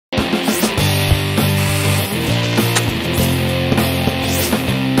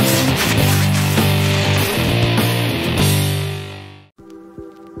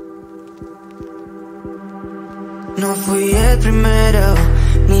No fui el primero,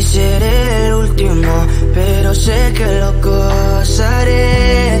 ni seré el último, pero sé que lo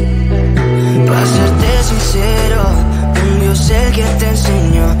gozaré. Para serte sincero, un Dios el que te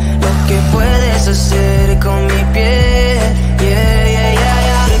enseñó lo que puedes hacer con mi piel. Yeah, yeah, yeah,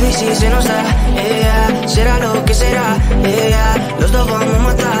 yeah. Baby, si se nos da, yeah, será lo que será, yeah, los dos vamos a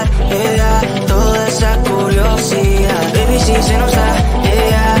matar, yeah, toda esa curiosidad. Baby, si se nos da,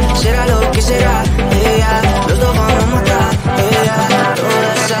 yeah, será lo que será, yeah, los dos vamos a matar, yeah,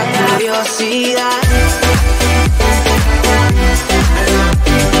 toda esa curiosidad.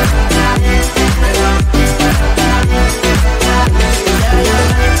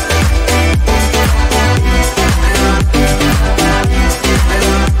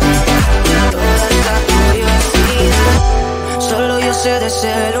 De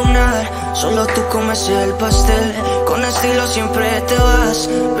ese lunar, solo tú comes el pastel. Con estilo siempre te vas,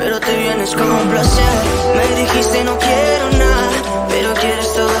 pero te vienes con un placer. Me dijiste no quiero nada, pero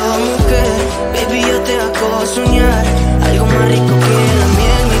quieres todo, mujer. Baby, yo te hago soñar algo más rico que la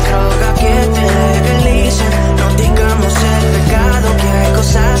miel, mi droga que te legalicen. No digamos el pecado, que hay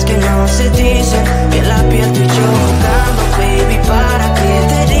cosas que no se dicen. Y en la piel tú y yo jugando, baby, ¿para qué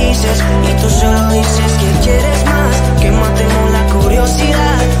te dices? Y tú solo dices que quieres más, que matemos la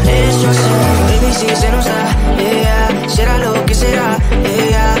curiosidad. Eso hacemos, baby, si se nos da, yeah, será lo que será,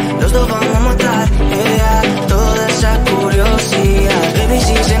 yeah, los dos vamos a matar, yeah, toda esa curiosidad. Baby,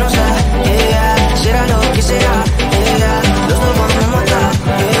 si se nos da, yeah, será lo que será, yeah, los dos vamos a matar,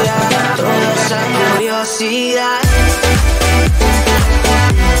 yeah, toda esa curiosidad.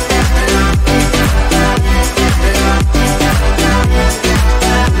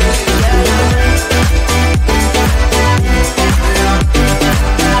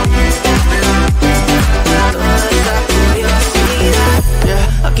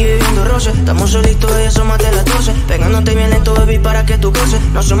 Aquí bebiendo roce, estamos solitos y eso más de las 12. Pegándote bien lento, baby, para que tú goces.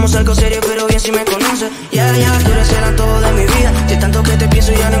 No somos algo serio, pero bien si me conoces. Ya, ya, tú eres el antojo de mi vida. Si tanto que te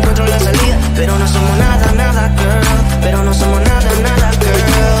pienso ya no encuentro la salida. Pero no somos nada, nada, girl. Pero no somos nada, nada, girl.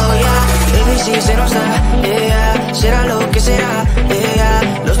 Yeah, baby, si se nos da, yeah, será lo que será,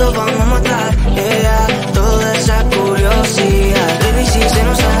 yeah, los dos vamos a matar, yeah, toda esa curiosidad. Baby, si se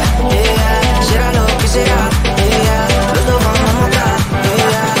nos da, yeah, será lo que será, yeah, los dos vamos a matar,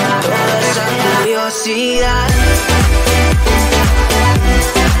 yeah, toda esa curiosidad.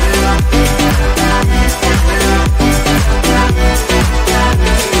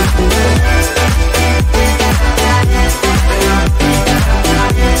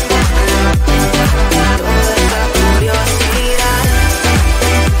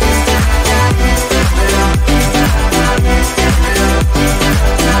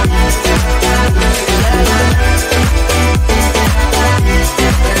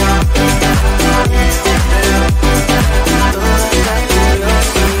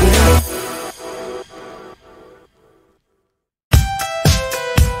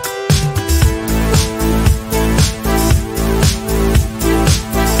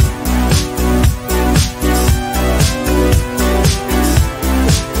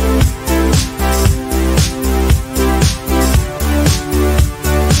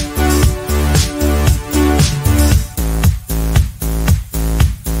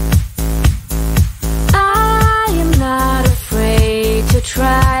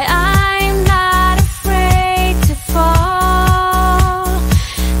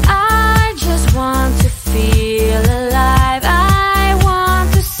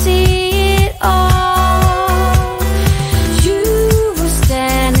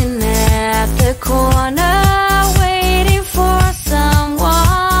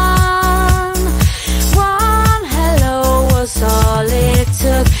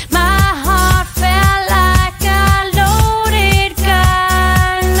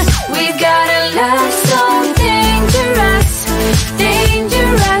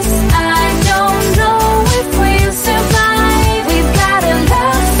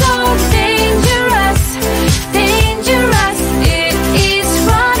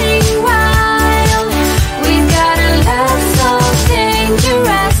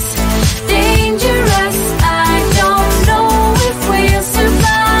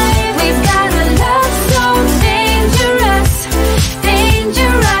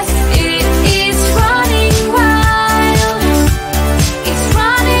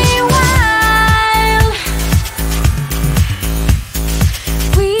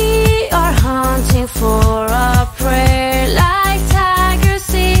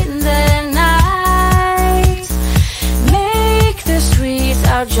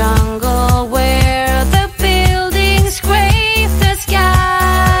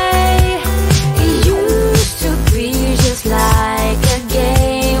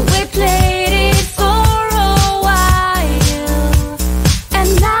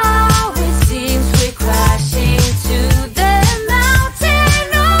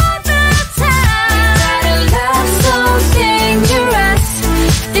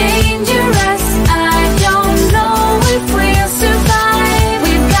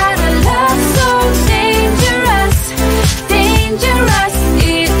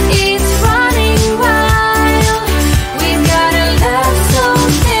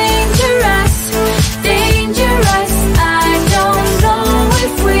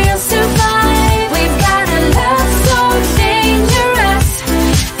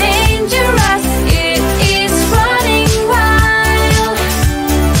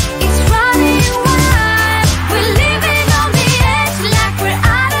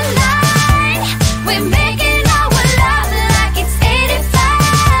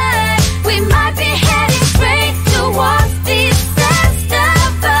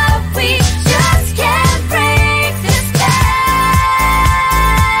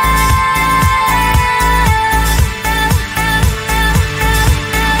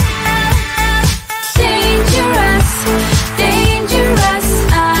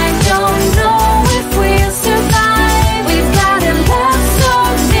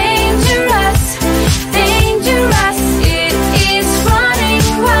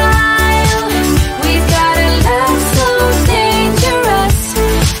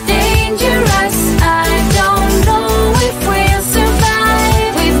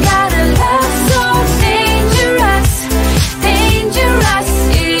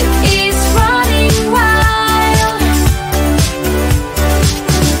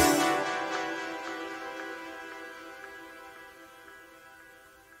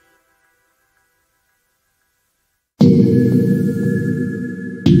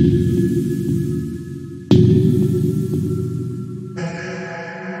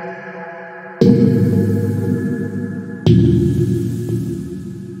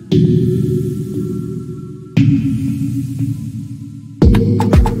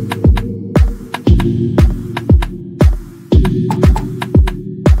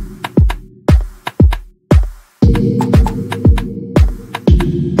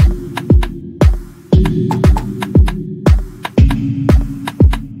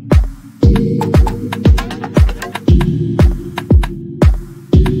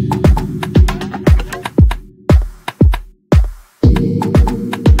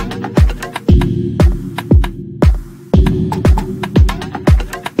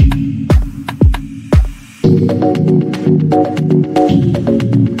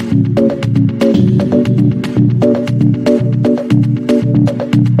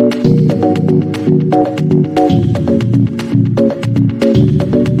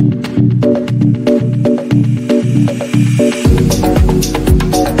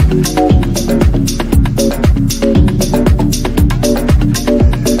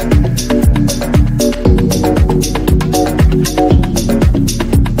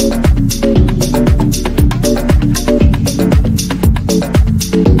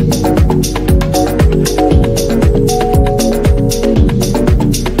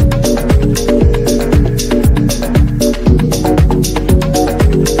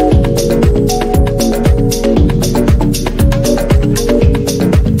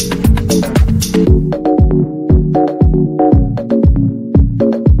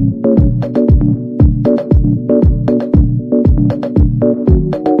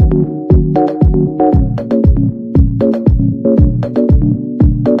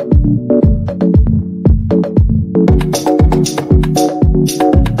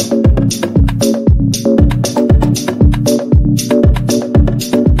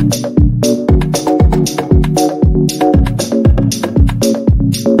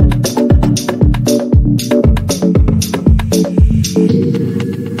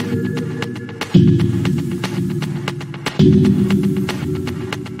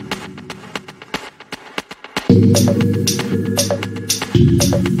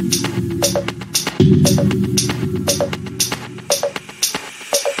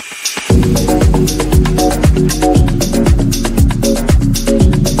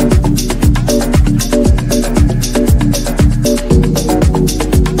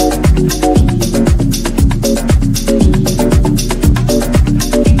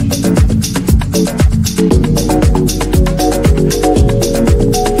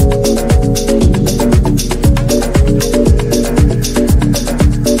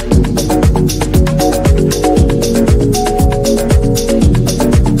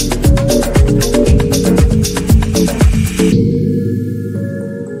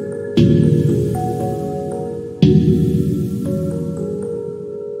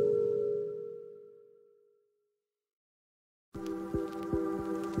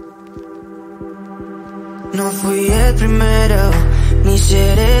 No fui el primero, ni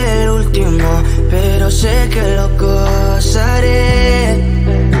seré el último, pero sé que lo gozaré.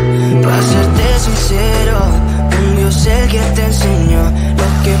 Para serte sincero, un Dios es el que te enseñó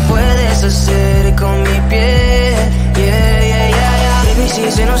lo que puedes hacer con mi piel. Baby,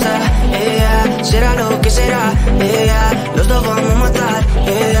 si se nos da, será lo que será, los dos vamos a matar,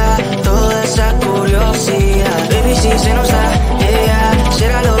 toda esa curiosidad. Baby, si se nos da,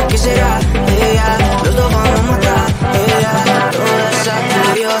 será lo que será, los dos vamos a matar, toda esa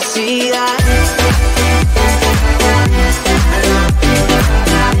curiosidad.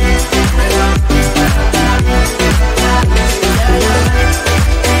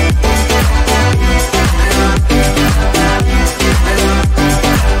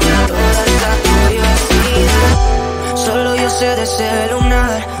 De ese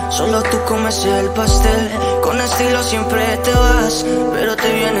lunar, solo tú comes el pastel. Con estilo siempre te vas, pero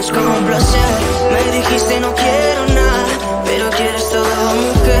te vienes con un placer. Me dijiste no quiero nada, pero quieres todo,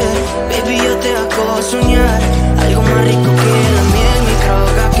 mujer. Baby, yo te hago soñar algo más rico que la miel, mi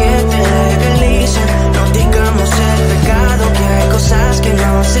droga que te legalice. No digamos el pecado, que hay cosas que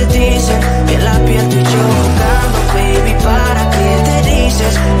no se dicen. Y en la piel tú y yo jugando, baby, ¿para qué te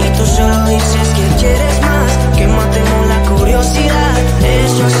dices? Y tú solo dices que quieres más, que matemos la curiosidad.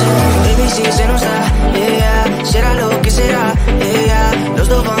 Eso es, baby, si se nos da, será lo que será, los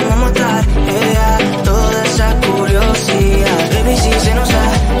dos vamos a matar, toda esa curiosidad. Baby, si se nos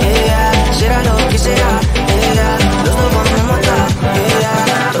da, será lo que será, los dos vamos a matar,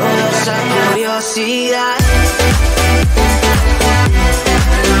 toda esa curiosidad.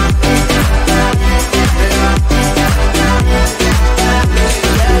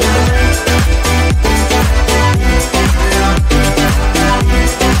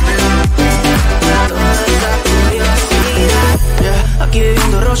 Aquí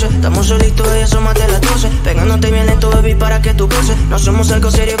viviendo roce, estamos solitos y eso más de las 12. Pegándote bien lento, baby, para que tú goces. No somos algo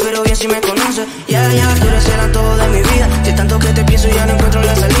serio, pero bien si me conoces. Tú eres el antojo de mi vida. Si tanto que te pienso ya no encuentro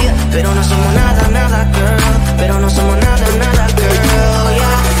la salida. Pero no somos nada, nada, girl. Pero no somos nada, nada, girl.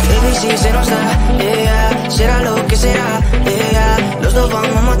 Baby, si se nos da, será lo que será, los dos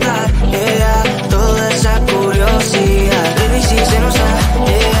vamos a matar, toda esa curiosidad. Baby, si se nos da,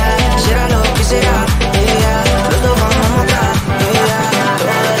 será lo que será, los dos vamos a matar,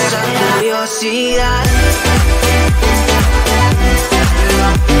 toda esa curiosidad.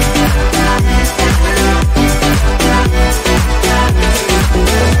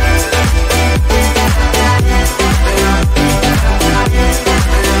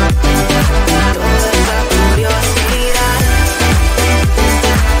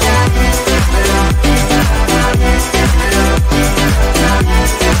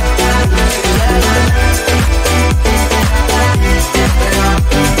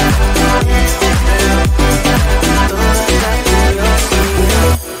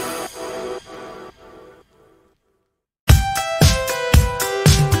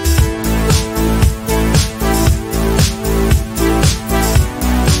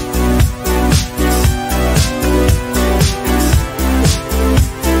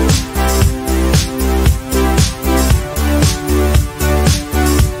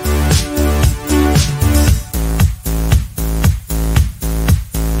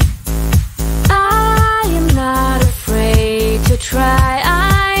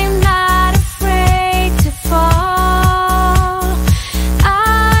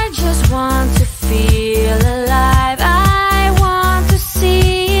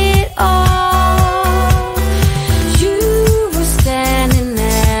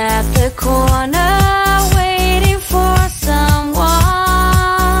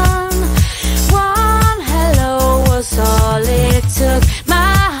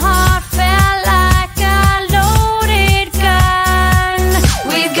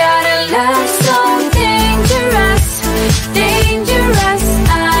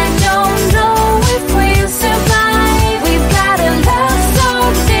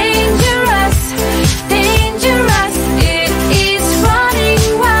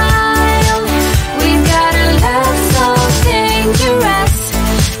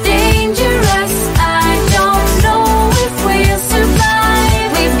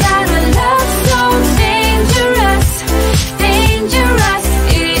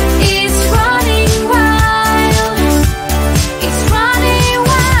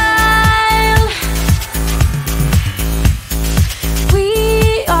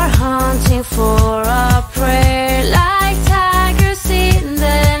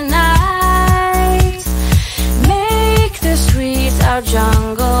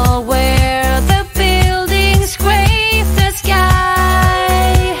 jungle.